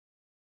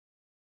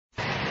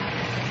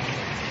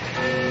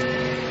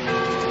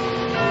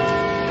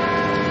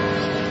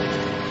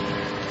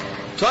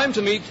Time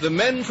to meet the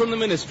men from the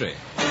ministry.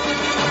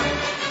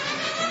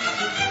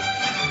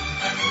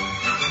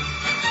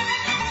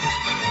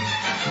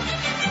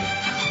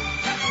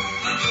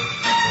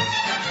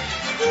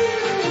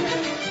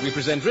 We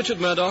present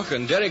Richard Murdoch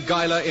and Derek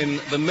Geiler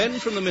in The Men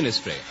from the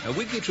Ministry, a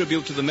weekly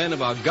tribute to the men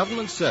of our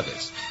government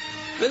service.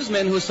 Those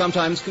men who are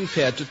sometimes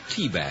compared to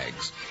tea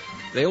bags.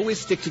 They always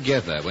stick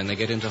together when they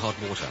get into hot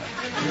water.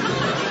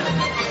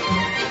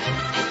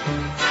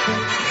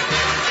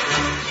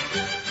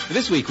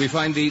 This week we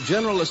find the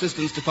General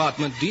Assistance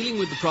Department dealing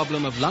with the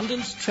problem of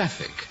London's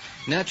traffic.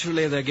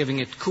 Naturally, they're giving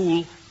it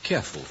cool,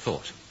 careful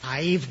thought.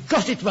 I've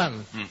got it,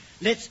 one.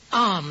 Let's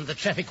arm the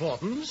traffic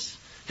wardens.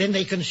 Then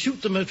they can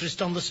shoot the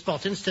motorist on the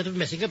spot instead of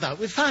messing about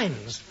with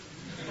fines.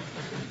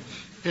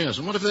 Yes,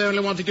 and what if they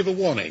only want to give a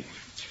warning?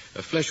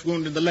 A flesh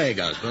wound in the leg,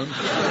 I suppose.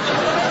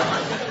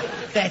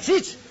 That's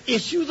it.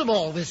 Issue them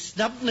all with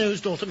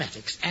snub-nosed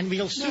automatics, and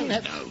we'll soon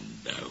have...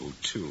 No,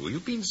 too.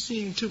 You've been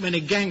seeing too many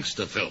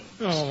gangster films.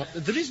 Oh,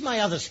 there is my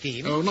other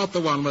scheme. Oh, not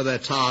the one where they're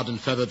tarred and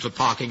feathered for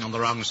parking on the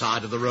wrong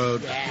side of the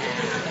road.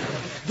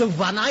 The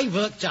one I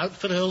worked out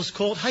for Earl's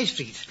Court High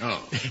Street.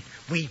 Oh.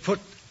 We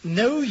put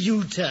no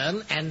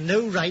U-turn and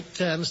no right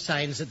turn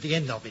signs at the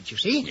end of it, you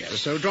see? Yes,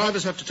 so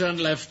drivers have to turn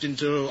left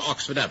into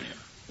Oxford Avenue.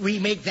 We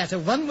make that a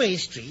one-way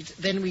street,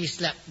 then we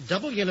slap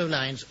double yellow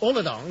lines all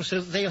along so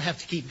that they'll have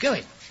to keep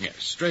going. Yes,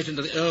 straight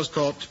into the Earl's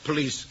Court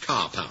police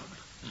car pound.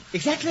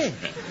 Exactly.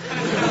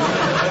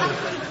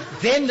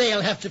 Then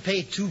they'll have to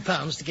pay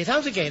 £2 to get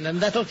out again, and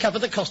that'll cover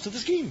the cost of the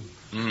scheme.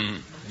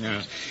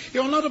 Yes.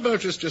 You're not a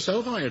motorist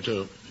yourself, are you,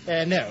 too?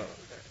 No.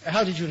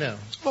 How did you know?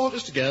 Oh,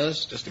 just a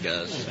guess. Excuse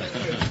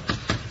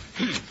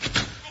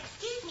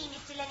me,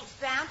 Mr. Lennox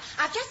Brown.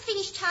 I've just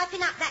finished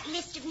typing up that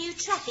list of new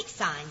traffic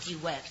signs you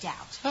worked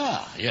out.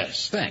 Ah,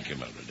 yes. Thank you,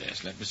 Mildred.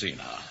 Yes, let me see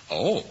now.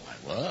 Oh, my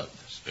word.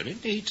 That's very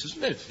neat,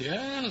 isn't it?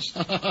 Yes.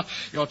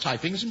 Your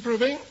typing's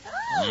improving.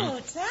 Oh,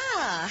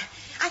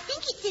 I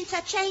think it's since I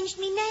changed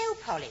my nail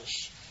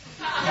polish.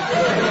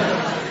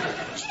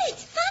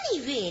 It's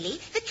funny, really.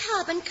 The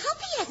carbon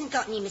copy hasn't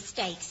got any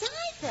mistakes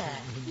either.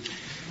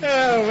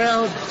 Oh,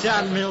 well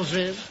done,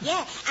 Mildred.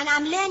 Yeah, and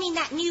I'm learning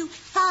that new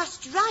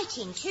fast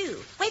writing,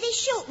 too, where they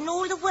shorten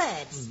all the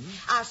words.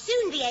 I'll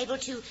soon be able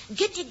to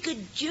get a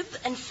good job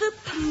and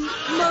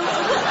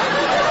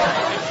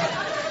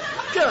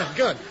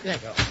Good. There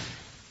you go.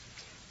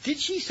 Did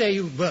she say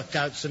you worked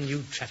out some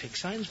new traffic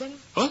signs, Ron?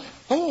 What?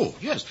 Oh,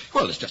 yes.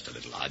 Well, it's just a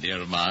little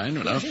idea of mine,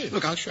 you know.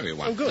 Look, I'll show you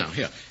one. Oh, good. Now,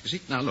 here. You see,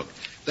 now, look.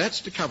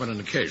 That's to cover an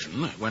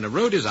occasion when a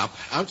road is up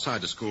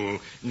outside a school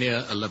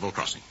near a level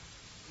crossing.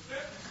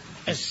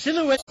 A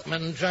silhouette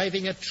man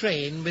driving a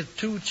train with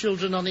 2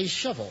 children on his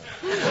shovel.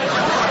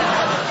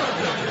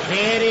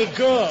 Very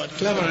good.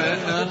 Clever,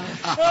 eh?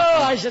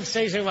 Oh, I should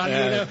say so, one. You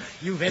know,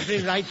 you've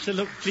every right to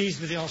look pleased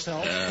with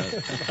yourself.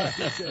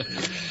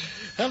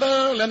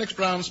 Hello, Lennox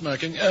Brown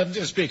speaking.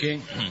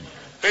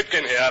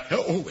 Pitkin here.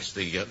 Oh, it's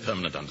the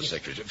permanent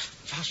undersecretary.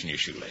 Fasten your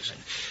shoelace in.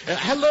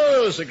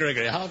 Hello, Sir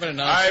Gregory. How very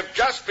nice. I've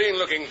just been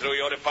looking through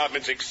your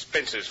department's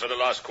expenses for the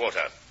last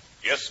quarter.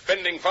 You're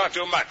spending far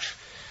too much.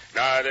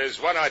 Now, there's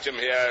one item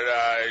here,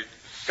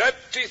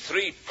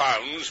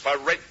 £33 for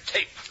red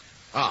tape.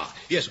 Ah,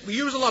 yes, we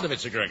use a lot of it,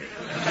 Sir Gregory.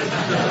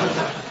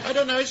 I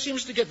don't know, it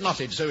seems to get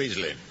knotted so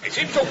easily. It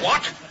seems to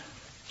what?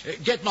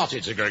 Get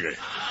knotted, Sir Gregory.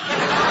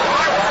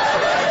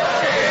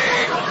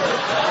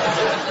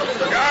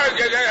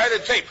 The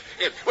tape.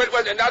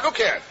 Well, now, look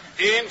here.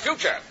 In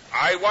future,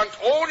 I want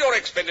all your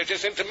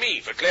expenditures sent to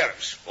me for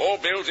clearance. All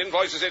bills,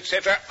 invoices,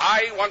 etc.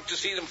 I want to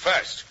see them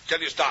first.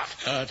 Tell your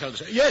staff.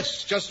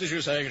 Yes, just as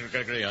you say, Sir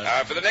Gregory.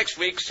 For the next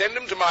week, send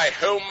them to my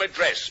home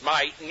address,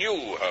 my new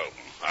home.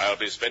 I'll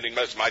be spending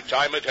most of my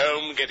time at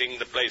home getting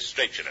the place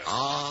straight, you know.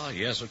 Ah,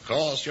 yes, of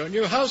course. Your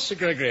new house, Sir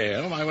Gregory.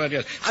 Oh, my word,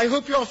 yes. I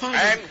hope you're fine.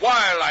 And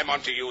while I'm on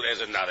to you,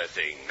 there's another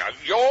thing. Now,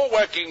 you're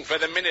working for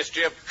the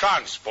Ministry of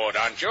Transport,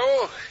 aren't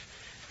you?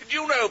 Do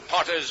you know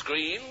Potter's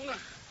Green?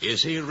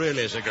 Is he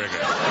really, Sir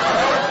Gregory?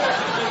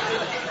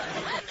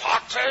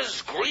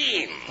 Potter's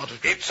Green.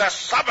 It's a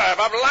suburb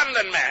of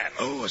London, man.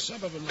 Oh, a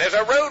suburb of London. There's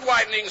a road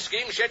widening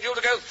scheme scheduled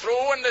to go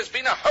through, and there's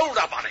been a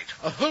hold-up on it.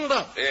 A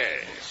hold-up?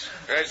 Yes.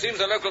 It seems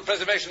the local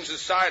Preservation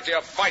Society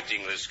are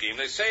fighting the scheme.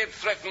 They say it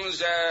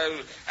threatens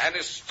an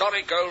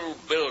historic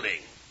old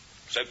building.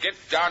 So get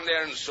down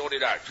there and sort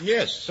it out.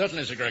 Yes,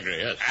 certainly, Sir Gregory,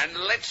 yes. And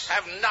let's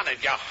have none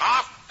of your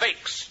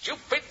half-baked,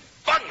 stupid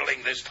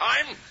bungling this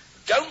time.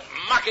 Don't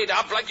muck it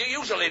up like you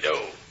usually do.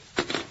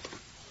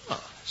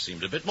 Oh,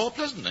 seemed a bit more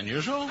pleasant than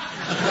usual.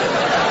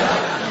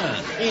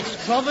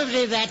 It's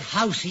probably that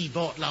house he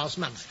bought last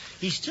month.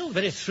 He's still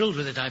very thrilled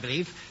with it, I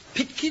believe.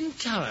 Pitkin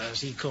Towers,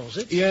 he calls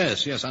it.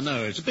 Yes, I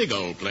know. It's a big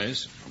old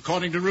place.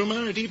 According to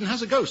rumour, it even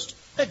has a ghost.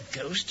 A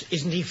ghost?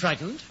 Isn't he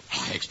frightened?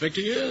 I expect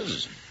he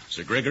is.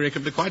 Sir Gregory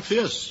can be quite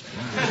fierce.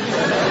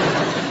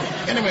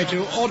 Anyway,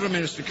 to order a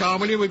Minister car,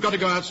 will you? We've got to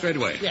go out straight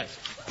away. Yes.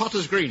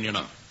 Potter's Green, you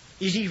know.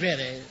 Is he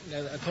really?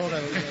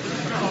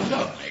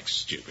 Don't make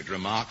stupid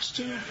remarks,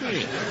 too,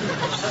 please.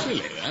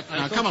 Silly, that.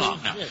 Now, come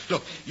along. Now,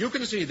 look, you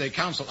can see the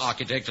council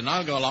architect, and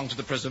I'll go along to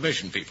the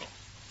preservation people.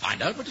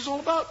 find out what it's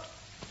all about.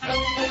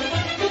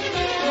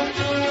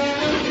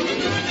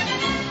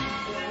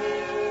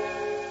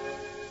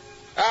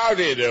 How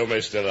do you do,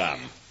 Mr.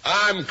 Lamb?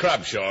 I'm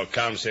Crabshaw,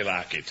 Council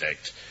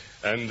Architect,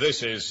 and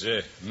this is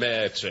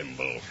Mayor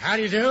Trimble. How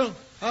do you do?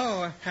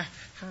 Oh,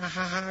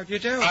 how do you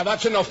do?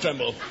 That's enough,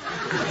 Trimble.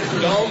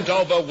 Don't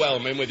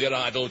overwhelm him with your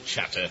idle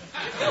chatter.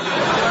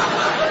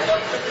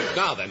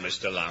 Now then,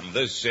 Mr. Lamb,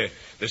 there's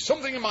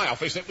something in my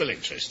office that will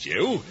interest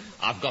you.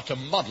 I've got a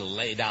model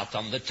laid out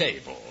on the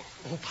table.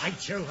 Oh, by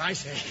Jove, I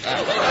say.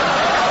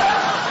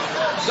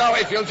 So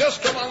if you'll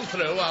just come on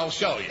through, I'll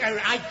show you.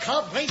 I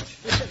can't wait.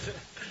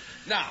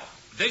 Now,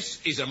 this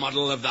is a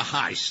model of the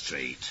High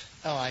Street.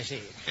 Oh, I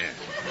see.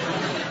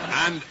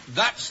 Yeah. And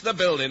that's the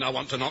building I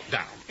want to knock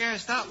down.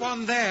 Yes, that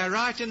one there,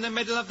 right in the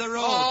middle of the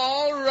road.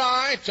 All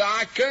right,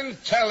 I can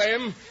tell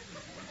him,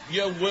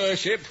 Your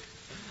Worship.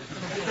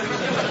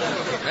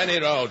 Any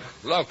road,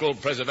 local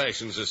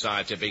preservation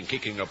society have been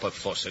kicking up a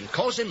fuss and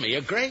causing me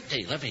a great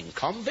deal of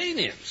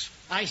inconvenience.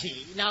 I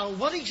see. Now,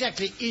 what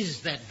exactly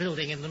is that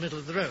building in the middle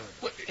of the road?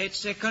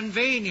 It's a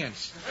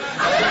convenience.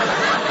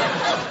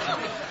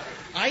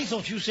 I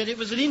thought you said it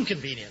was an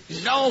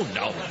inconvenience. No.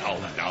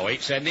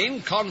 It's an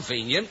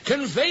inconvenient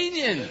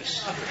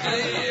convenience.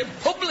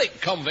 Public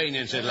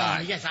convenience, if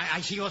like. Yes,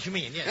 I see what you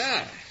mean, yes.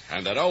 Yeah.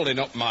 And they're holding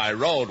up my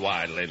road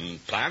widening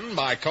plan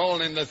by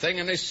calling the thing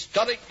an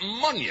historic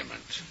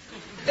monument.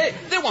 They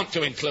want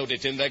to include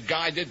it in their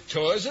guided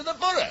tours of the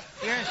borough.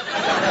 Yes.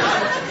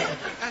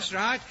 That's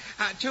right.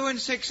 2 and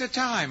 6 a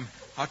time.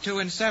 Or 2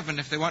 and 7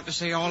 if they want to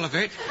see all of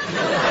it.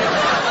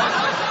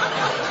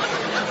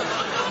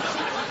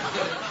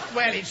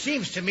 Well, it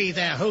seems to me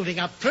they're holding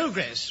up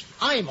progress.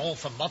 I'm all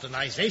for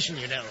modernization,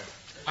 you know.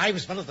 I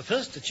was one of the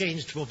first to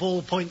change to a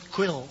ballpoint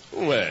quill.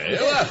 Well,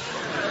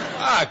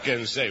 I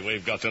can see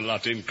we've got a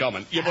lot in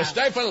common. You must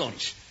stay for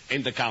lunch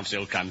in the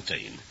council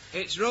canteen.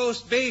 It's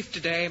roast beef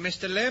today,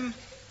 Mr. Lim.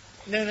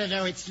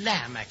 No, it's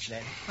lamb,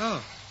 actually.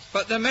 Oh,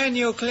 but the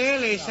menu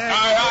clearly says...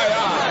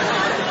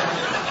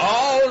 Aye.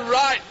 All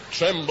right,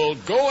 Trimble,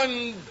 go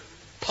and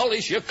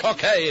polish your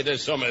cockade or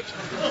something.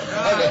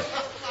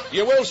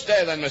 You will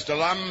stay then, Mr.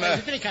 Lamb.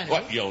 Very kind of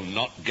What, you'll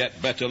not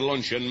get better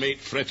lunch and meat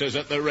fritters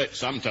at the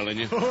Ritz, I'm telling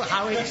you. Oh,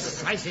 how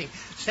exciting.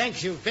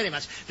 Thank you very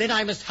much. Then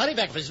I must hurry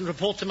back and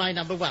report to my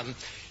number 1.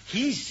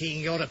 He's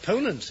seeing your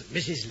opponent,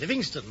 Mrs.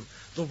 Livingston,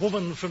 the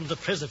woman from the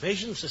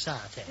Preservation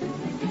Society.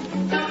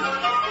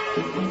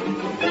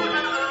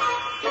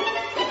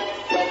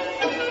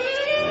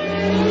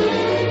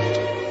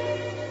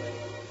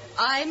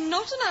 I'm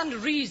not an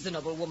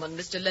unreasonable woman,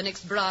 Mr.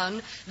 Lennox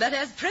Brown, but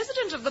as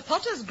president of the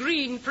Potter's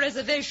Green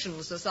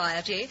Preservation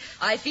Society,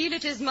 I feel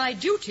it is my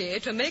duty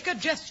to make a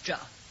gesture.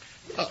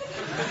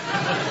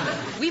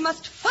 We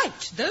must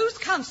fight those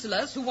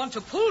councillors who want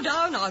to pull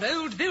down our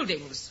old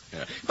buildings.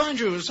 Yeah. Mind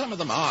you, some of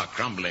them are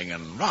crumbling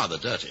and rather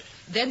dirty.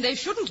 Then they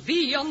shouldn't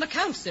be on the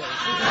council.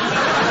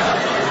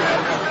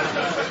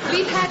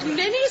 We've had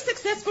many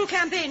successful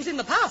campaigns in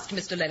the past,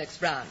 Mr. Lennox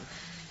Brown.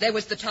 There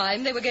was the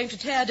time they were going to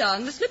tear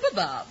down the slipper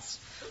baths.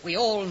 We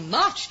all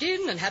marched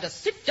in and had a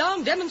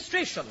sit-down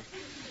demonstration.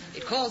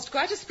 It caused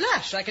quite a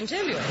splash, I can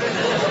tell you.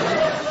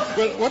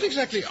 Well, what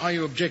exactly are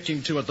you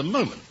objecting to at the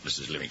moment,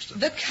 Mrs. Livingston?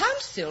 The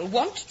council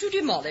want to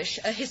demolish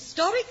a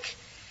historic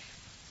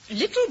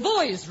little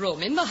boys'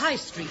 room in the High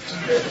Street.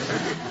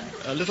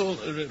 A little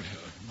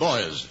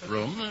boys'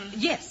 room?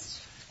 Yes,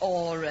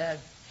 or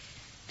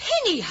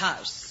penny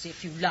house,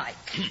 if you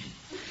like.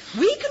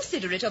 We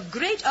consider it of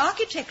great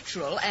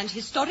architectural and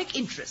historic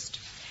interest.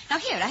 Now,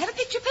 here, I have a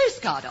picture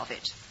postcard of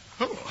it.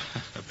 Oh,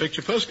 a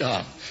picture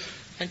postcard.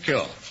 Thank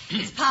you.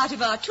 It's part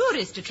of our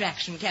tourist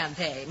attraction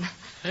campaign.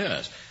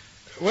 Yes.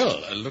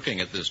 Well,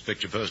 looking at this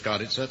picture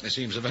postcard, it certainly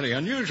seems a very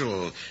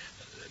unusual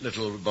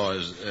little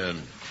boy's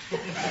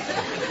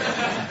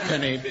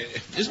penny,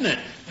 isn't it?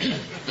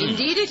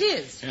 Indeed it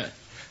is. Yeah.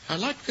 I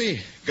like the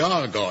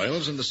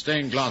gargoyles and the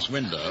stained glass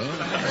window.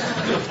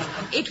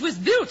 It was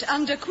built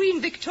under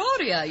Queen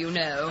Victoria, you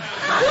know.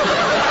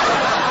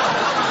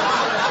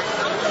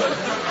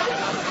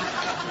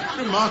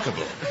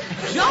 Remarkable.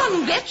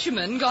 John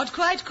Betjeman got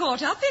quite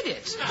caught up in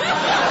it.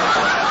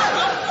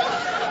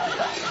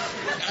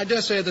 I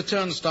dare say the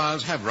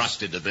turnstiles have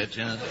rusted a bit,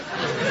 yeah.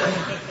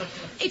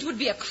 It would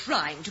be a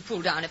crime to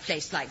pull down a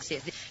place like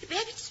this.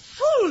 It's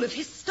full of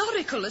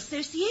historical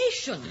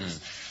associations.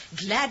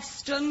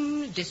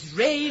 Gladstone,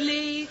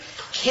 Disraeli,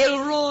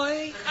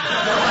 Kilroy.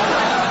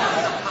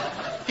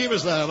 He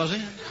was there, was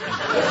he?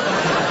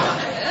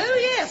 Oh,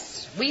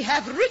 yes. We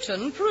have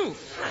written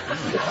proof.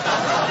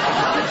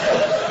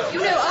 You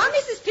know, our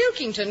Mrs.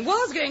 Pilkington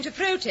was going to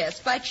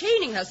protest by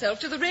chaining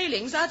herself to the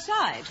railings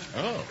outside.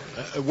 Oh,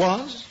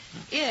 was?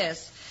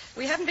 Yes.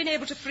 We haven't been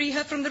able to free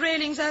her from the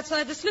railings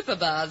outside the slipper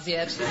baths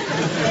yet.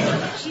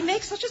 She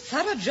makes such a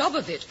thorough job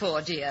of it,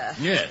 poor dear.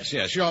 Yes.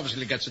 She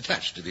obviously gets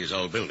attached to these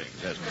old buildings.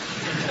 Yes.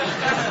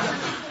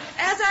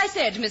 As I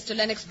said, Mr.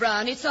 Lennox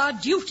Brown, it's our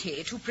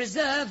duty to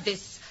preserve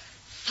this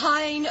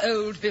fine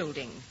old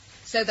building.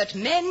 so that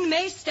men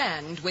may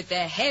stand with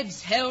their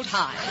heads held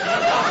high.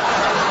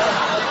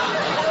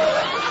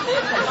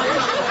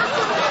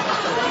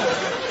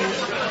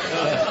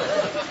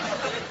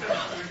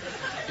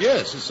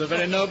 Yes, it's a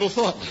very noble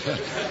thought.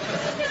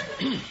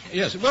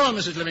 Yes, well,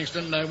 Mrs.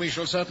 Livingston, we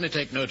shall certainly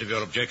take note of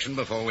your objection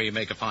before we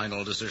make a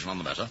final decision on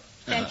the matter.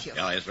 Thank you.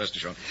 Yes, rest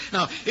assured.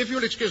 Now, if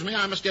you'll excuse me,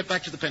 I must get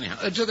back to the penny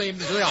house, to the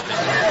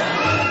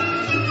office.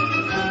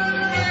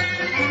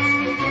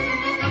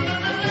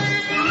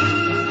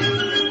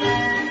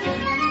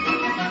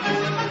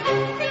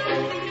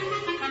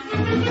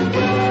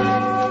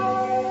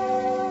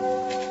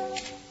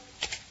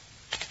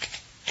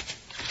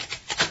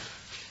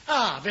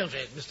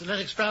 Mildred, Mr.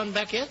 Lennox Brown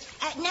back yet?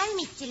 No,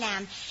 Mr.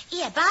 Lamb.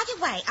 Here, by the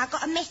way, I've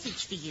got a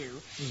message for you.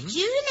 Mm-hmm. Do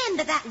you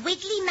remember that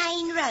Wiggly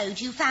Main Road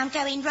you found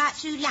going right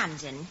through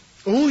London?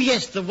 Oh,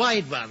 yes, the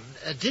wide one.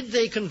 Did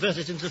they convert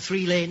it into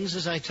 3 lanes,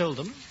 as I told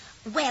them?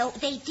 Well,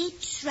 they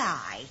did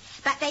try,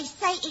 but they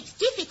say it's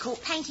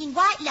difficult painting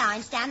white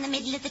lines down the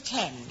middle of the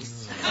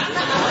Thames.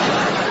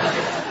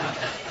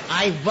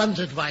 I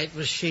wondered why it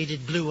was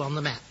shaded blue on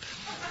the map.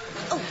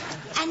 Oh,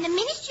 and the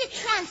Ministry of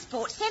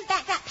Transport sent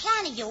back that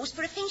plan of yours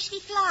for a Finchley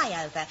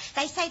flyover.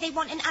 They say they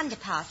want an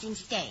underpass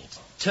instead.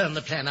 Turn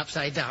the plan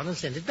upside down and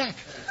send it back.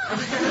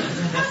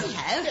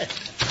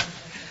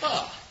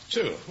 Hello.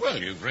 Two. Well,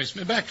 you've raced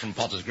me back from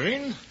Potter's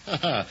Green.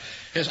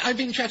 Yes, I've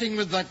been chatting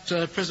with that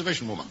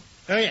preservation woman.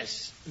 Oh,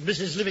 yes.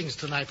 Mrs.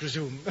 Livingston, I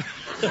presume.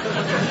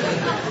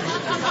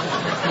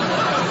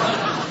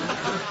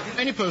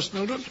 Any post,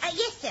 Mildred?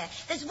 Yes, sir.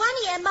 There's one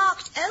here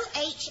marked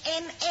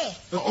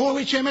OHMS.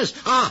 OHMS?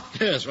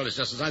 Yes, well, it's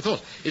just as I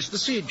thought. It's the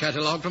seed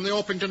catalogue from the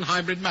Orpington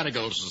Hybrid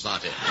Marigold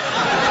Society.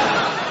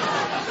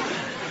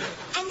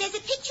 And there's a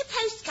picture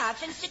postcard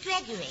from Sir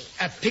Gregory.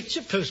 A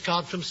picture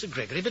postcard from Sir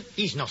Gregory, but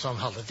he's not on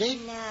holiday.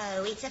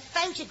 No, it's a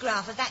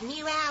photograph of that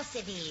new house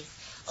of his.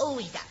 Oh,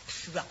 he's a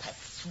proper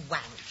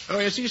swank. Oh,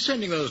 yes, he's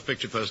sending those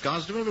picture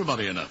postcards to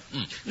everybody, you know.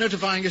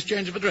 Notifying his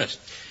change of address.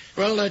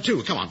 Well,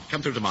 two, come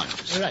through to my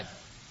office. All right.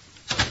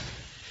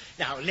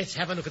 Now, let's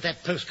have a look at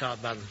that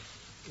postcard, man.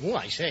 Oh,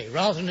 I say,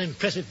 rather an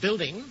impressive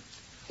building.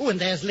 Oh, and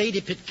there's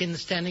Lady Pitkin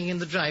standing in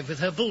the drive with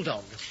her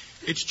bulldog.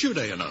 It's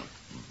Tudor, you know.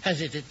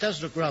 Has it? It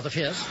does look rather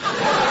fierce.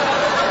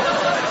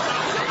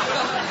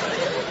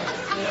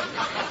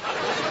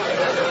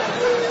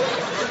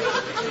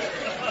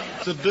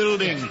 The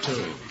building,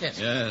 too.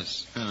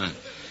 Yes.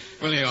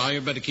 Well, here you are.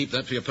 You'd better keep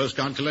that for your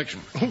postcard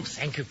collection. Oh,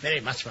 thank you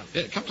very much, man.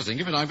 Come to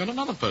think of it, I've got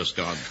another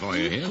postcard for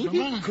you here.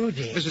 Good.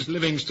 Mrs.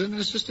 Livingston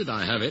insisted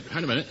I have it.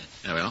 Wait a minute.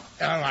 There we are.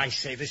 Oh, I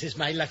say, this is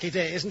my lucky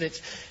day, isn't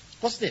it?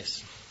 What's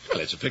this? Well,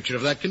 it's a picture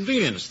of that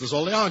convenience. There's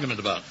all the argument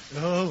about.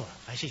 Oh,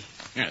 I see.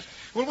 Yes.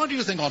 Well, what do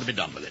you think ought to be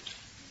done with it?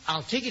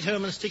 I'll take it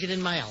home and stick it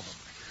in my album.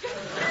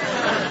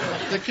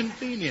 The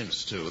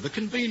convenience, too. The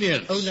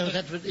convenience. Oh, no,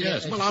 that would...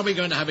 Yes. Well, are we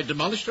going to have it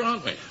demolished or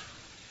aren't we?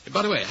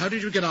 By the way, how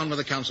did you get on with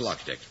the council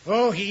architect?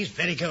 Oh, he's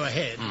very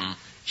go-ahead.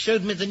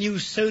 Showed me the new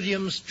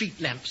sodium street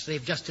lamps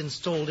they've just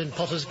installed in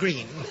Potter's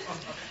Green.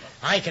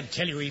 I can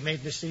tell you he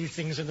made me see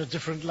things in a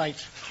different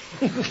light.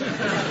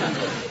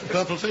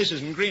 Purple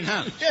faces and green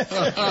hands.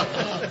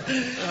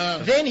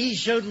 Then he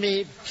showed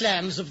me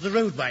plans of the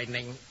road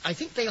widening. I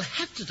think they'll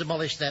have to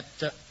demolish that...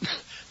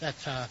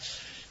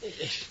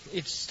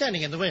 It's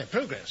standing in the way of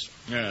progress.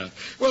 Yeah.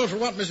 Well, from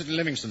what Mr.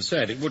 Livingston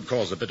said, it would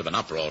cause a bit of an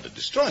uproar to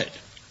destroy it.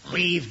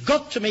 We've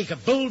got to make a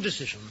bold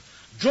decision,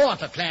 draw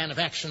up a plan of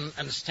action,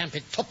 and stamp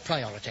it top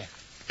priority.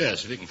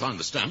 Yes, if you can find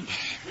the stamp.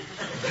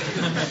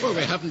 Well,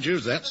 we haven't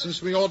used that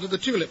since we ordered the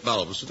tulip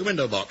bulbs for the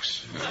window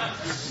box.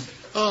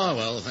 Oh,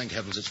 well, thank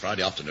heavens it's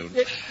Friday afternoon.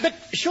 But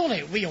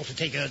surely we ought to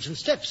take urgent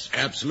steps.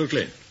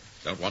 Absolutely.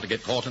 Don't want to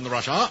get caught in the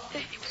rush hour.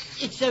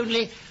 It's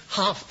only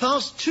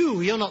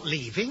 2:30. You're not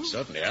leaving?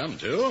 Certainly am,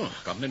 too.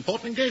 Got an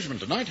important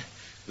engagement tonight.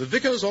 The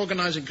vicar's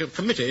organising a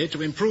committee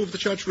to improve the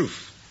church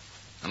roof.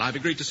 And I've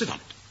agreed to sit on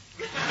it.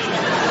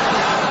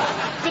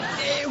 But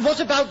what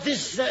about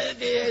this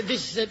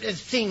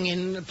thing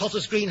in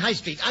Potter's Green High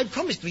Street? I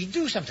promised we'd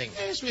do something.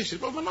 Yes,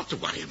 well, we're not to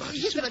worry about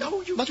it. Yes, but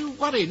no, you do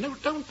worry. No,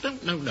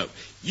 don't. No.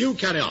 You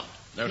carry on.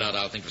 No doubt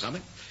I'll think of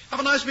something. Have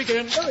a nice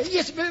weekend. Oh,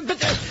 yes,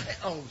 but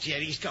oh, dear,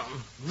 he's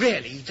gone.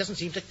 Really, he doesn't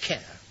seem to care.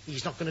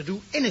 He's not going to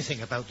do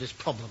anything about this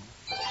problem.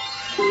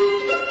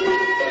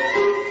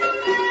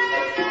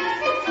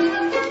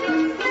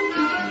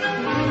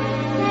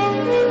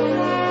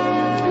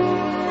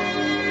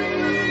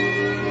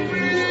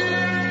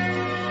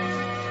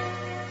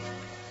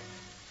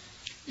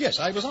 Yes,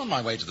 I was on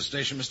my way to the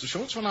station, Mr.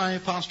 Schultz, when I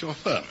passed your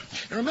firm.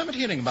 I remembered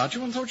hearing about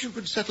you and thought you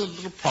could settle a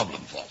little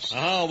problem for us.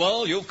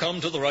 Well, you've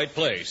come to the right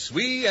place.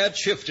 We at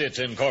Shift It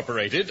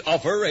Incorporated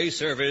offer a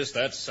service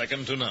that's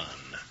second to none.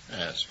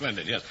 Yes,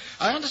 splendid, yes.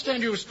 I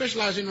understand you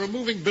specialize in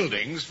removing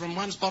buildings from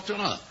one spot to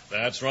another.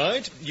 That's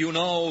right. You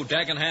know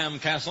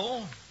Dagenham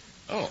Castle?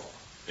 Oh,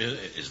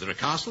 is there a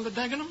castle at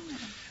Dagenham?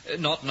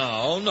 Not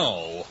now,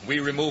 no. We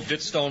removed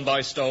it stone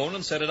by stone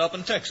and set it up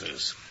in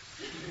Texas.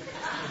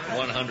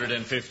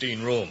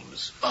 115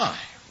 rooms. Oh,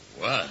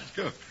 well,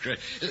 good. Great.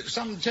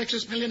 Some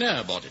Texas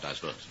millionaire bought it, I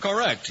suppose.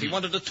 Correct. He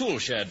wanted a tool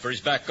shed for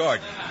his back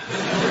garden.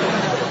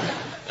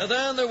 And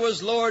then there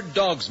was Lord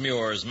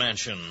Dogsmuir's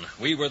mansion.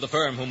 We were the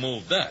firm who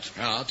moved that.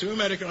 To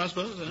America, I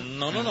suppose?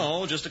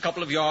 No. Just a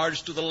couple of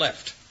yards to the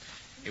left.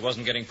 He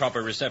wasn't getting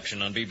proper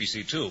reception on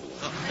BBC Two.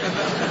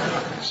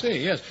 I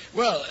see, yes.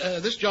 Well,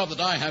 this job that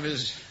I have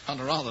is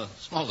on a rather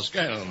smaller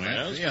scale.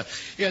 Yes?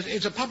 Yes,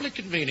 it's a public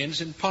convenience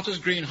in Potter's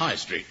Green High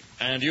Street.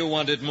 And you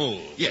want it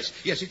moved? Yes,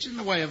 it's in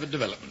the way of a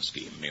development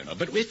scheme,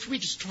 But if we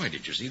destroyed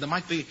it, you see, there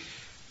might be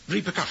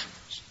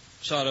repercussions.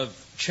 Sort of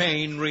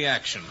chain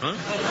reaction, huh?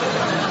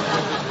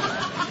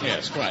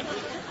 Yes, quite.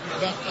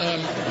 But,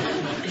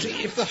 you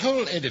see, if the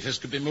whole edifice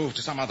could be moved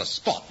to some other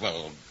spot,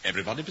 well,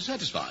 everybody would be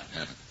satisfied.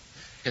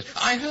 Yes,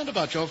 I heard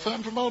about your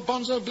firm from old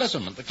Bonzo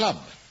Blessum at the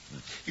club.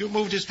 You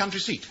moved his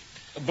country seat.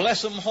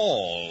 Blessum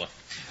Hall.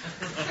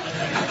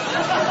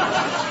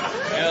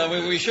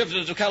 We shifted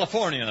it to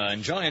California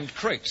in giant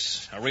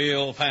crates. A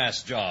real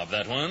fast job,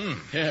 that one.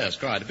 Yes,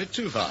 quite. A bit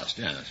too fast,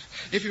 yes.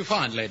 If you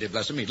find Lady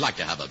Blessum, he'd like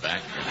to have her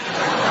back.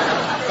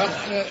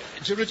 But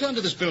to return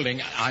to this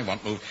building, I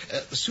want moved.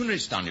 The sooner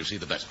it's done, you see,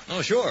 the better.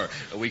 Oh, sure.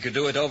 We could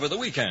do it over the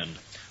weekend.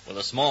 With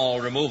a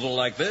small removal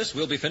like this,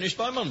 we'll be finished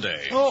by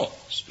Monday. Oh,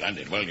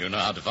 splendid. Well, you know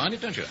how to find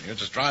it, don't you? You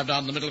just drive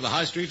down the middle of the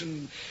high street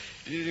and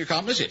you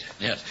can't miss it.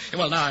 Yes.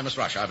 Well, now I must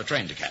rush. I have a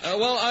train to catch.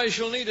 Well, I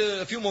shall need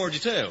a few more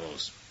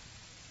details.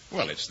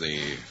 Well, it's the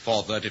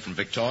 4:30 from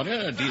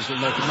Victoria, a diesel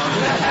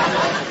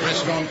locomotive,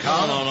 restaurant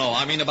car. No.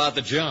 I mean about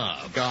the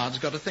job. Guard's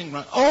got a thing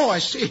right. Oh, I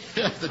see.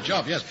 The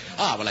job, yes.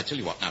 Well, I tell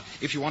you what now.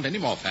 If you want any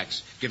more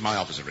facts, give my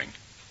office a ring.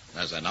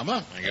 There's their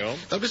number. Thank you.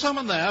 There'll be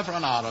someone there for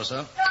an hour or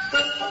so.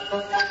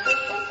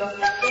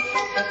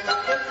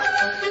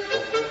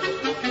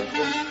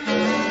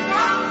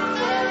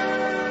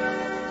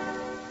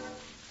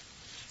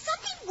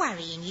 Something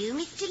worrying you,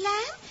 Mr.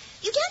 Lamb?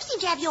 You don't seem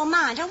to have your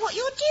mind on what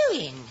you're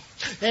doing.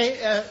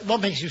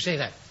 What makes you say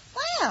that?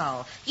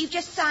 Well, you've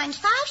just signed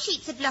 5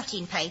 sheets of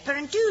blotting paper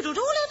and doodled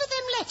all over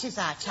them letters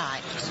I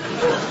typed.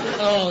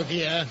 Oh,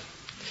 dear.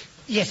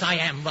 Yes, I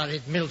am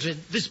worried,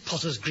 Mildred. This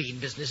Potter's Green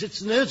business,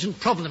 it's an urgent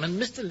problem,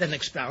 and Mr.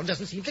 Lennox Brown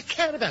doesn't seem to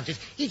care about it.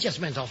 He just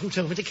went off and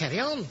told me to carry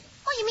on.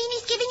 Oh, you mean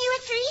he's giving you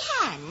a free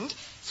hand?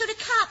 Sort of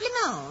carte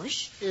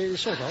blanche?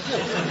 Sort of,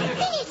 yes.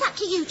 Then it's up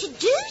to you to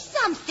do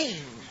something.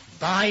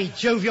 By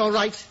Jove, you're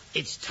right.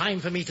 It's time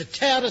for me to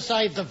tear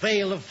aside the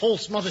veil of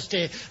false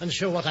modesty and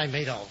show what I'm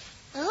made of.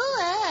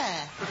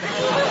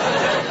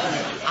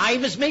 I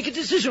must make a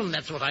decision,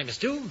 that's what I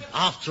must do.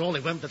 After all,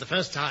 it won't be the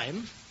first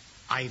time.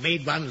 I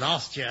made one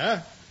last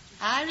year.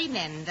 I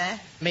remember.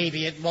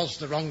 Maybe it was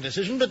the wrong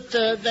decision, but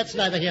that's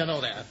neither here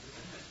nor there.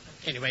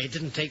 Anyway, it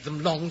didn't take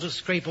them long to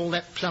scrape all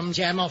that plum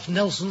jam off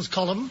Nelson's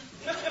column.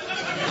 No,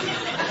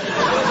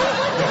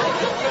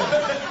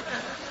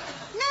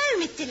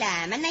 Mr.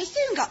 Lamb, and they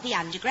soon got the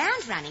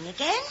underground running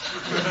again.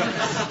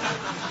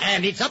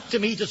 And it's up to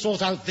me to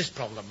sort out this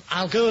problem.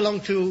 I'll go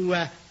along to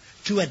a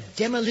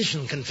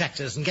demolition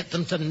contractors and get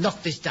them to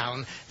knock this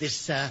down,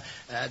 this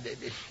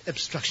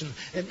obstruction.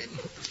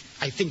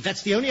 I think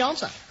that's the only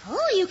answer.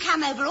 Oh, you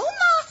come over all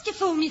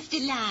masterful,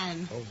 Mr.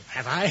 Lamb. Oh,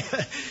 have I?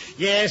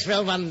 Yes,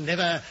 well, one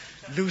never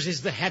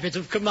loses the habit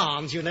of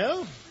command, you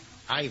know.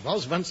 I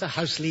was once a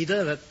house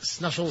leader at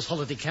Snushell's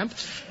holiday camp.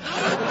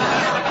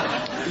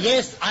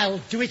 Yes, I'll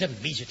do it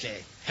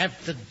immediately.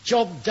 Have the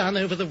job done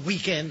over the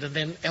weekend, and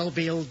then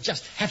LB'll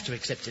just have to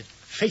accept it.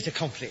 Fait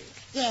accompli.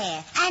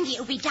 Yeah, and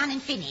it'll be done and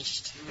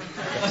finished.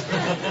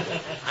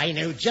 I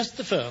know just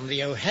the firm,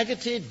 the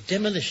O'Haggerty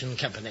Demolition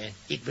Company.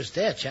 It was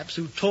their chaps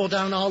who tore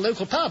down our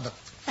local pub.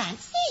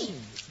 Fancy.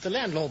 The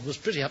landlord was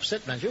pretty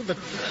upset, mind you, but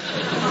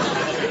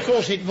of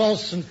course it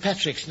was St.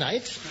 Patrick's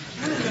night.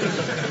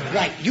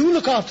 Right, you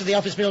look after the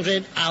office,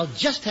 Mildred. I'll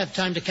just have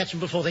time to catch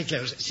them before they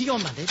close. See you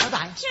on Monday.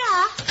 Bye-bye.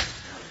 Ta-ra.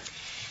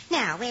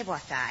 Now, where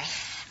was I?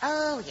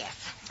 Oh, yes.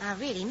 I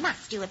really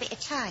must do a bit of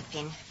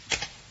typing.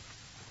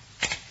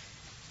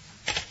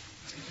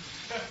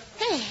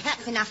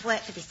 That's enough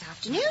work for this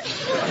afternoon.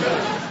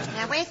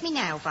 Now, where's me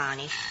nail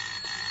varnish?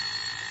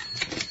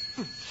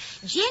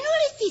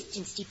 General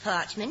Assistance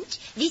Department,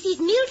 this is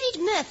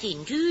Mildred Murphy,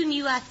 to whom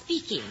you are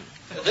speaking.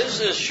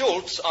 This is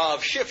Schultz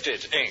of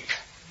Shifted, Inc.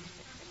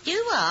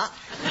 Do what?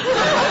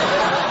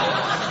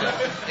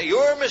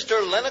 Your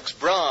Mr. Lennox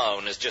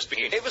Brown has just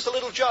gave us a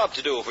little job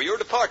to do for your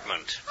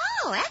department.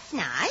 Oh, that's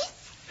nice.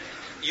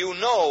 You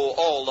know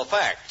all the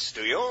facts,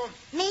 do you?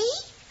 Me?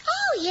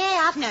 Oh,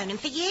 yeah, I've known him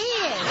for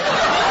years.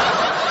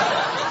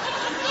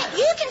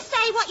 You can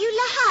say what you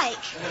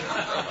like.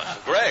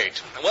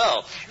 Great.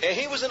 Well,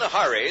 he was in a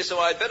hurry, so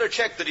I'd better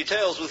check the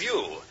details with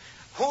you.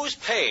 Who's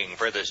paying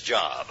for this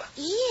job?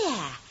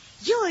 Yeah,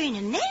 you're an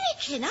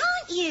American,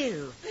 aren't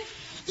you?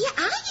 Yeah,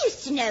 I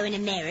used to know an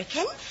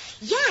American.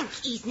 Yank,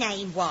 his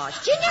name was.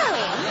 Do you know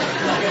him?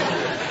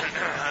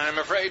 I'm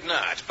afraid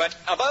not. But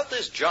about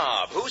this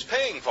job, who's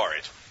paying for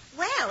it?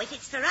 Well, if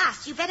it's for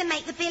us, you better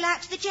make the bill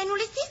out to the General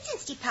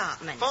Assistance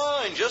Department.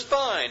 Fine, just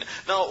fine.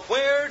 Now,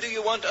 where do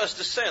you want us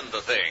to send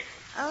the thing?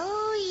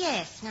 Oh,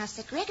 yes. Now,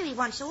 Sir Gregory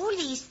wants all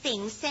these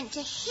things sent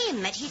to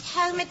him at his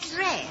home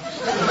address.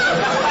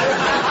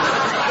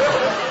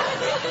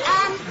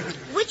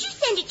 Would you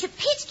send it to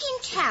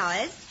Pitkin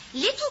Towers,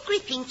 Little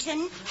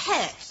Grippington,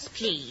 Herts,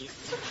 please?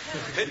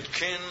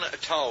 Pitkin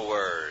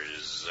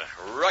Towers.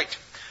 Right.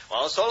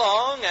 Well, so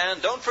long,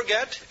 and don't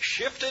forget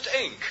Shifted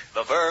Inc.,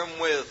 the firm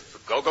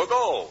with Go, Go,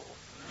 Go.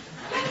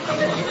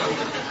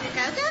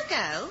 Go, go,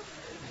 go?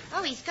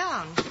 Oh, he's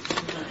gone.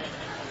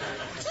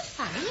 What a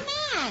funny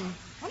man.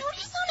 I wonder what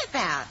he's on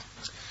about.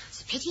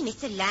 It's a pity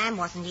Mr. Lamb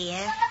wasn't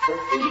here.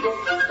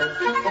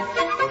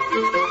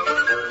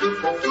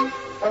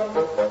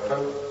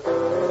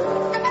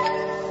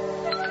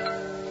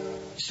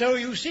 So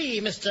you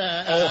see,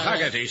 Mr.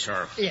 O'Haggerty,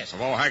 sir. Yes.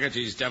 Of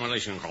O'Haggerty's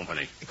Demolition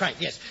Company. Quite,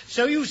 yes.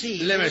 So you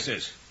see...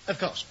 Limited. Of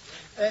course.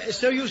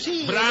 So you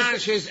see...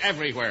 Branches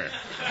everywhere.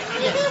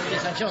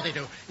 Yes, I'm sure they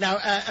do. Now,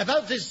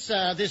 about this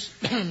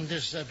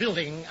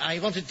building, I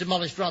want it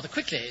demolished rather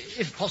quickly,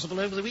 if possible,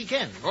 over the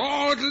weekend.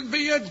 Oh, it'll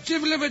be a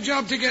devil of a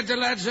job to get the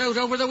lads out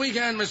over the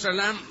weekend, Mr.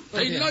 Lamb.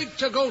 They like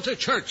to go to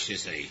church, you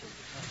see.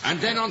 And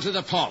then on to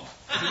the pub.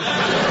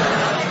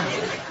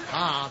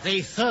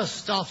 They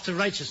thirst after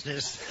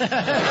righteousness. You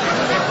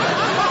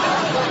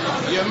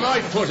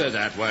might put it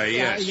that way,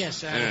 yes.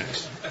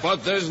 Yes.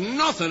 But there's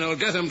nothing that'll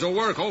get them to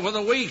work over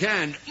the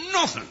weekend.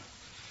 Nothing.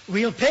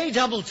 We'll pay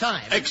double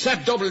time.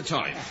 Except double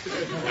time.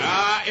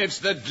 It's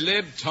the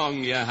glib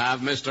tongue you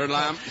have, Mr.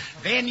 Lamb.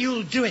 Then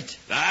you'll do it.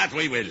 That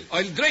we will.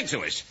 I'll drink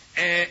to it.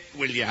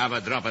 Will you have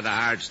a drop of the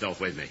hard stuff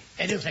with me?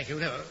 No, thank you,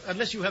 no.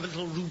 Unless you have a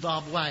little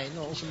rhubarb wine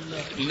or some...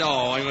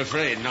 No, I'm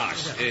afraid not.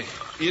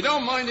 You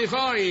don't mind if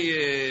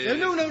I...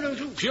 No.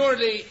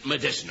 Purely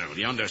medicinal,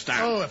 you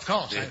understand? Oh, of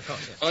course, yes.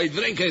 I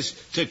drink it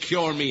to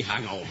cure me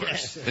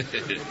hangovers.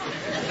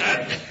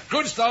 Yes.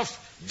 Good stuff.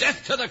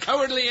 Death to the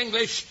cowardly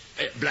English.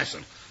 Bless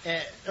them.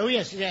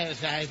 Yes,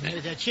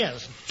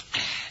 cheers.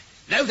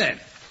 Now then,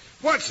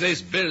 what's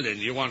this building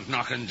you want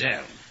knocking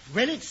down?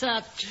 Well, it's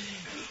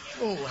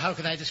how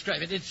can I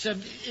describe it? It's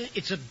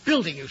a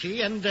building, you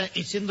see, and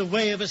it's in the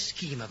way of a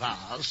scheme of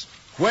ours.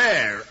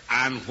 Where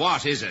and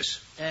what is it?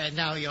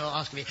 Now you're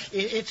asking me.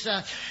 It's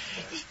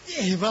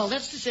well,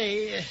 that's to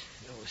say...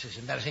 this is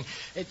embarrassing.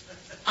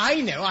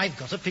 I know I've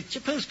got a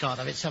picture postcard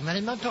of it somewhere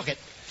in my pocket.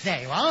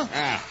 There you are.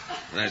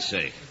 Let's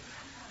see.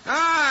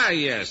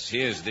 Yes,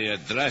 here's the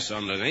address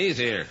underneath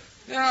here.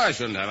 Yeah, I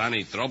shouldn't have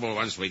any trouble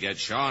once we get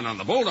Sean on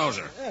the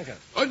bulldozer. Okay.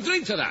 I'll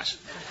drink to that.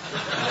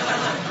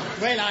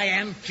 Well, I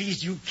am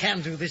pleased you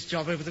can do this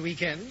job over the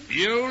weekend.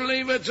 You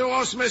leave it to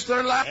us,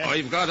 Mr. Lapp.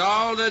 I've got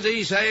all the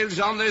details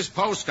on this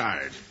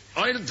postcard.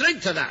 I'll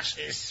drink to that.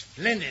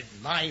 Splendid.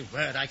 My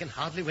word, I can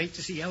hardly wait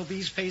to see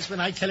LB's face when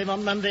I tell him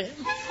on Monday.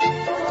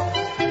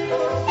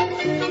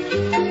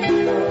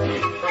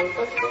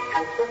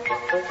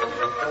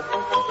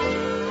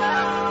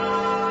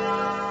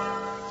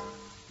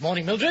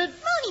 Morning, Mildred.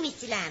 Morning,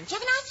 Mr. Lamb. Did you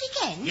have a nice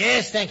weekend?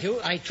 Yes, thank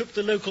you. I took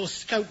the local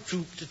scout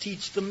troop to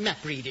teach them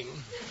map reading.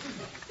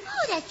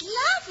 Oh, that's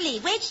lovely.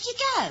 Where did you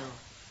go?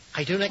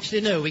 I don't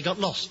actually know. We got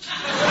lost.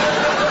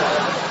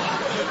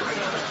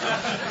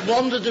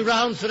 Wandered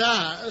around for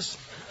hours.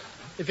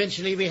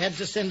 Eventually, we had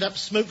to send up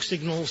smoke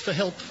signals for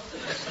help.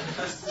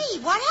 See,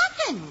 what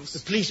happened? The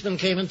policeman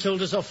came and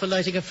told us off for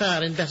lighting a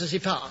fire in Battersea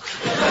Park.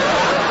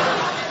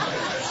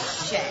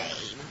 Shame.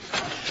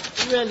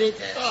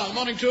 Well,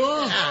 morning,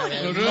 Tour.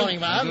 Morning,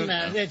 Mum.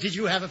 Did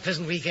you have a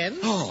pleasant weekend?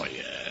 Oh,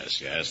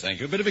 yes, thank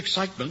you. A bit of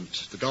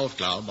excitement at the golf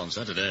club on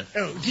Saturday.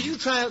 Oh, did you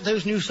try out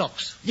those new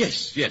socks?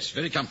 Yes,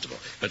 very comfortable.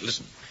 But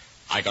listen,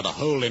 I got a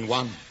hole in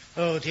one.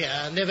 Oh,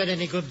 dear, never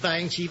any good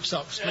buying cheap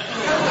socks.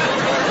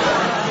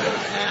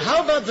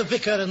 How about the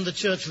vicar and the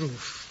church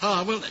roof?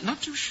 Well,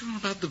 not too sure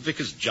about the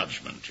vicar's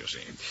judgment, you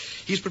see.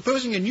 He's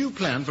proposing a new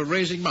plan for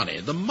raising money,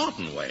 the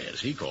modern way, as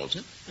he calls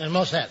it. And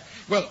what's that?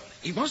 Well,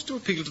 he wants to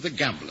appeal to the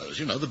gamblers,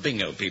 the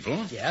bingo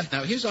people. Yeah.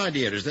 Now, his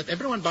idea is that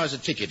everyone buys a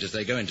ticket as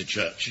they go into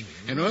church,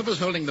 and whoever's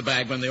holding the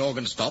bag when the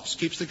organ stops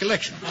keeps the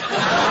collection. I'll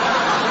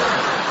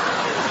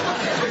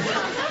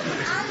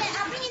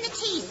bring in the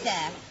tea,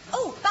 sir.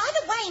 Oh, by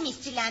the way,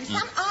 Mr. Lamb,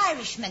 some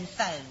Irishman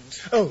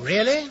phoned. Oh,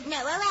 really?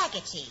 No,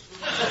 O'Haggerty.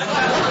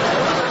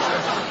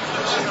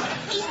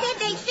 He said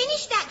they'd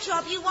finished that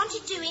job you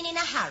wanted doing in a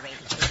hurry.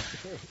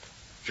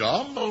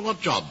 Job? Well,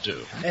 what job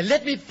to?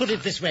 Let me put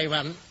it this way,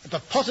 one. The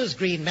Potter's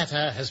Green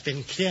matter has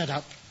been cleared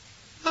up.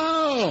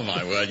 Oh,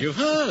 my word, you've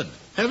heard.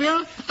 Have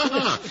you?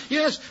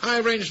 Yes, I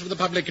arranged for the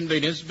public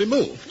convenience to be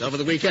moved over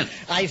the weekend.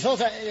 I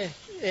thought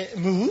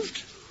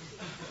moved?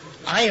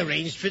 I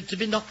arranged for it to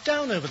be knocked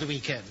down over the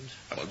weekend.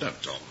 Oh, well,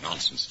 don't talk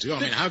nonsense, Stu. I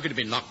mean, how could it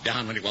be knocked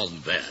down when it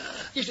wasn't there?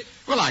 Yes,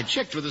 Well, I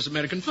checked with this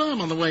American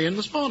firm on the way in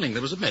this morning.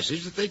 There was a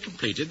message that they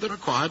completed the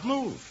required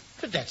move.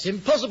 But that's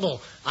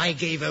impossible. I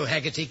gave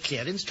O'Haggerty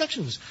clear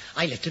instructions.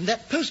 I left him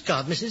that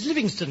postcard Mrs.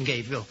 Livingston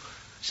gave you.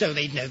 So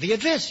they'd know the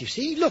address, you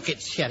see. Look,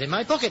 it's here in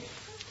my pocket.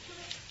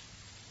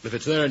 If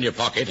it's there in your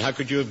pocket, how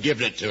could you have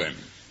given it to him?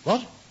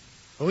 What?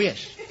 Oh,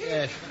 yes.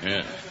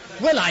 Yeah.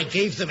 Well, I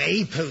gave them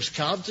a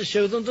postcard to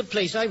show them the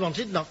place I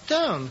wanted knocked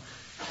down.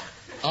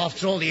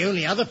 After all, the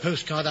only other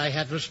postcard I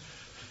had was...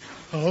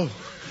 Oh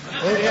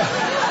dear.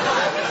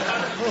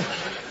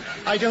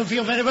 I don't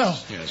feel very well.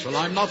 Yes, well,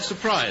 I'm not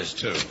surprised,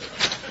 too.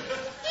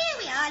 Here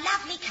we are,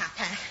 lovely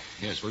cuppa.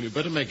 Yes, well, you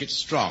better make it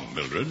strong,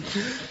 Mildred.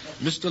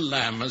 Mr.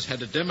 Lamb has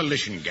had a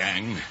demolition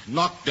gang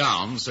knock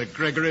down Sir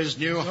Gregory's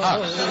new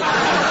house.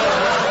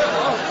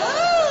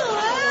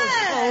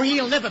 Oh,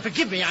 he'll never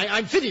forgive me.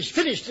 I'm finished.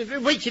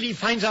 Wait till he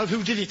finds out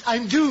who did it.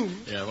 I'm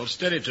doomed. Yeah, well,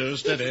 steady, too,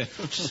 steady.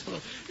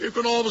 You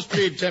can always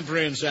plead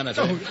temporary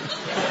insanity.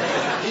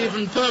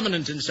 Even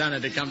permanent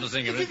insanity, come to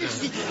think of it.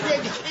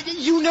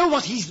 You know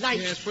what he's like.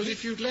 Yes, well,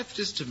 if you'd left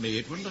this to me,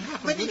 it wouldn't have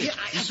happened, would it?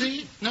 You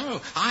see?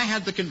 No, I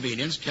had the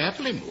convenience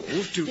carefully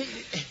moved to... Wait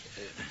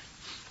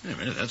a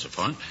minute, that's a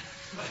point.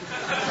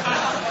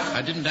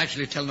 I didn't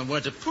actually tell them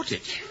where to put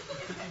it.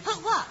 Put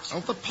what? Oh,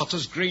 the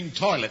Potter's Green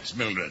toilets,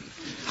 Mildred.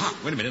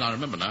 Wait a minute, I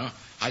remember now.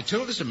 I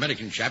told this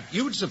American chap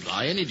you'd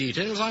supply any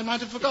details I might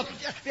have forgotten.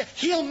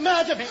 He'll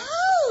murder me.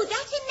 Oh,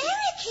 that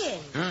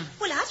American. Huh?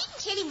 Well, I didn't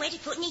tell him where to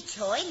put any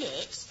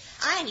toilets.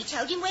 I only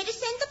told him where to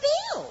send the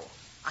bill.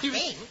 I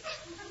think.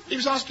 He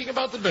was asking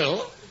about the bill?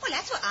 Well,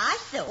 that's what I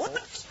thought.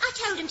 I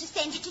told him to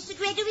send it to Sir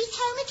Gregory's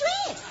home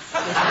address.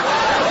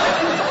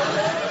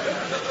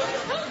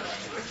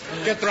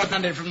 Get the right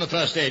hand in from the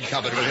first aid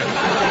cupboard, will you?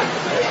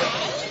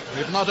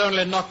 We've not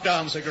only knocked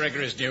down Sir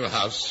Gregory's new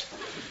house,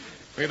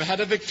 we've had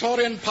a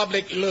Victorian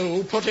public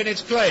loo put in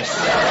its place.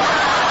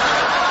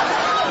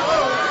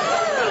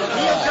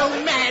 He'll go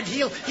mad.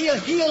 He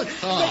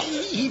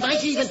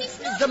might even...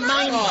 The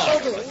mind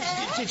boggle.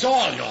 It's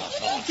all your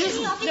fault. It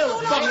isn't. No,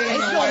 boggle.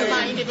 It's your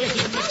mind.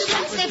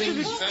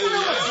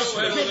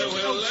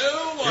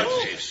 What's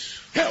this?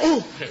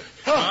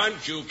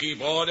 Can't you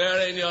keep order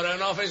in your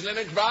own office,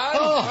 Lennox Brown?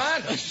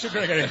 Oh, Sir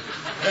Gregory.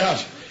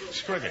 Yes,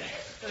 Sir Gregory.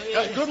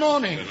 Good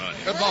morning.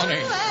 Good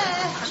morning.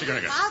 Sir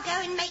Gregory. I'll go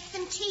and make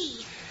some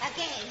tea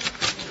again.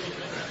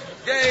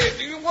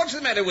 What's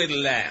the matter with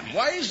Lamb?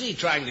 Why is he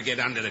trying to get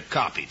under the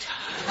carpet?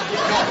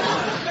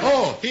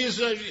 Oh,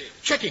 he's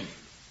checking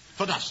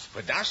for dust.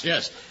 For dust?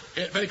 Yes.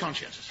 Very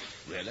conscientious.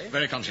 Really?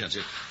 Very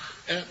conscientious.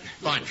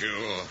 Mind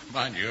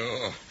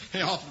you.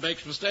 He often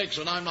makes mistakes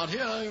when I'm not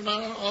here, you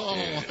know.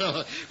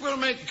 Oh, we'll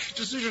make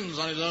decisions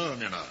on his own,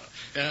 you know.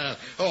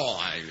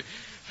 I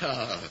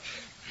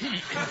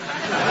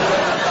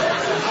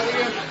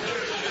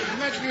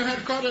imagine you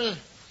had quite a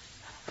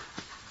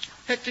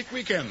hectic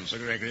weekend, Sir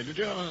Gregory, did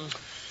you?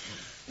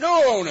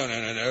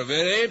 No.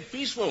 Very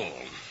peaceful.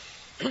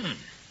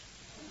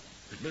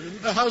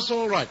 The house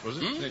all right, was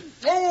it?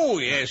 Oh,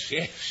 yes.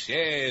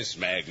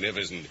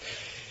 Magnificent.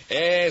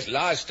 Yes,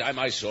 last time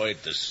I saw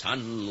it, the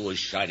sun was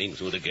shining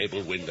through the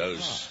gable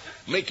windows,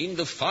 making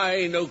the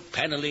fine oak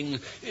paneling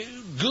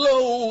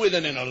glow with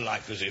an inner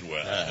life, as it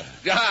were.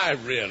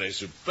 Really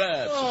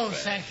superb. Oh,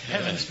 thank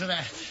heavens for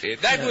that.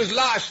 That was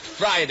last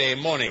Friday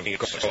morning.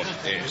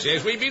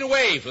 Yes, we've been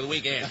away for the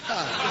weekend.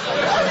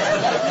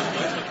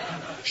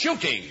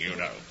 Shooting, you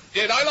know.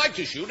 I like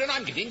to shoot, and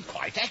I'm getting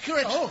quite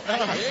accurate. So,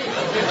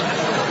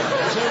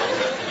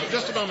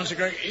 just a moment, Sir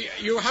Greg.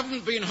 You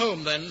haven't been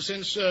home, then,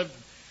 since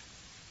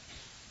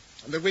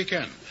the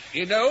weekend?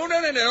 No.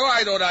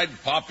 I thought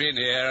I'd pop in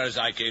here as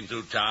I came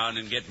through town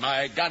and get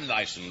my gun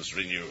license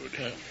renewed.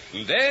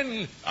 And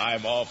then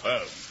I'm off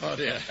home. Oh,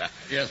 dear.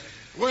 Yes.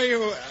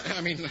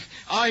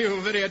 Are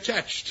you very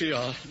attached to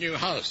your new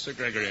house, Sir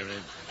Gregory?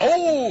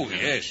 Oh,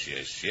 yes.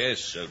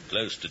 So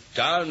close to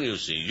town, you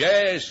see.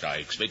 Yes, I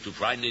expect to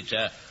find it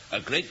a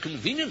great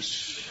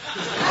convenience.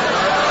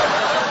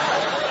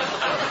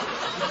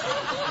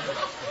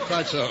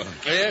 Quite so.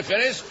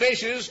 Very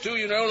spacious, too,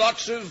 you know.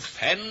 Lots of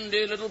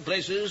handy little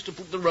places to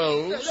put the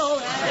rolls.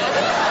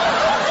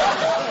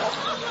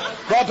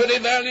 Property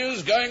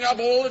values going up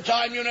all the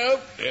time, you know.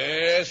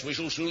 Yes, we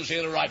shall soon see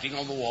the writing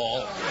on the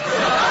wall.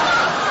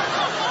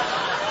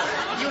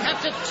 You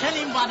have to tell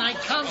him one. I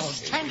can't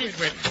stand it.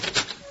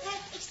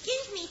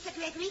 Excuse me, Sir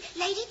Gregory.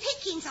 Lady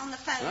Picking's on the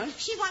phone. Huh?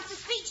 She wants to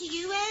speak to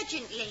you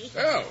urgently.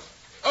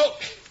 Oh.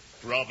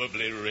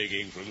 Probably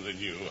rigging from the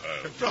new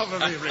home.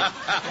 Probably rigging.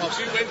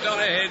 She went on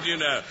ahead, you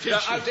know.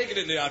 I'll take it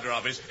in the outer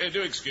office.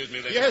 Do excuse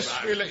me. Yes,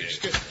 we'll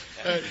excuse...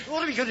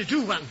 what are we going to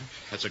do, one?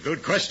 That's a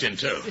good question,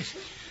 too.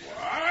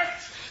 What?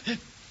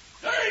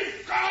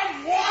 They've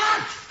gone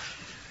what?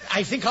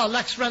 I think our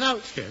luck's run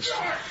out. Yes.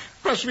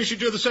 Perhaps we should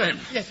do the same.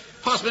 Yes.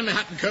 Pass me my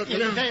hat and coat, will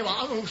you? Very well.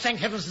 Oh, thank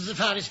heavens there's a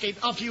fire escape.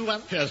 After you,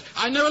 one. Yes.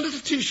 I know a little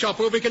tea shop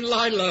where we can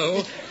lie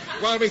low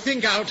while we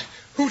think out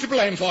who to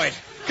blame for it.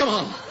 Come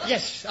on.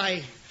 Yes,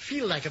 I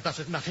feel like a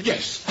buttered muffin.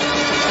 Yes.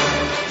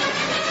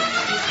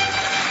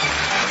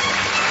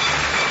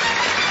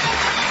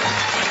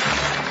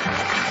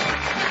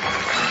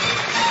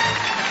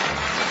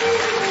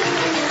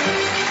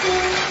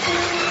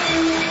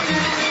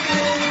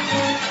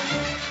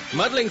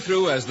 Muddling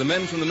through as the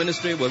men from the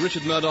Ministry were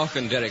Richard Murdoch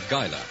and Derek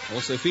Guyler.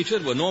 Also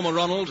featured were Norma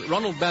Ronald,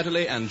 Ronald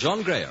Baddeley and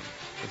John Graham.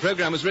 The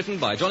programme was written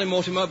by Johnny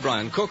Mortimer,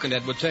 Brian Cook and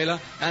Edward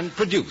Taylor and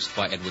produced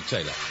by Edward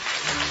Taylor.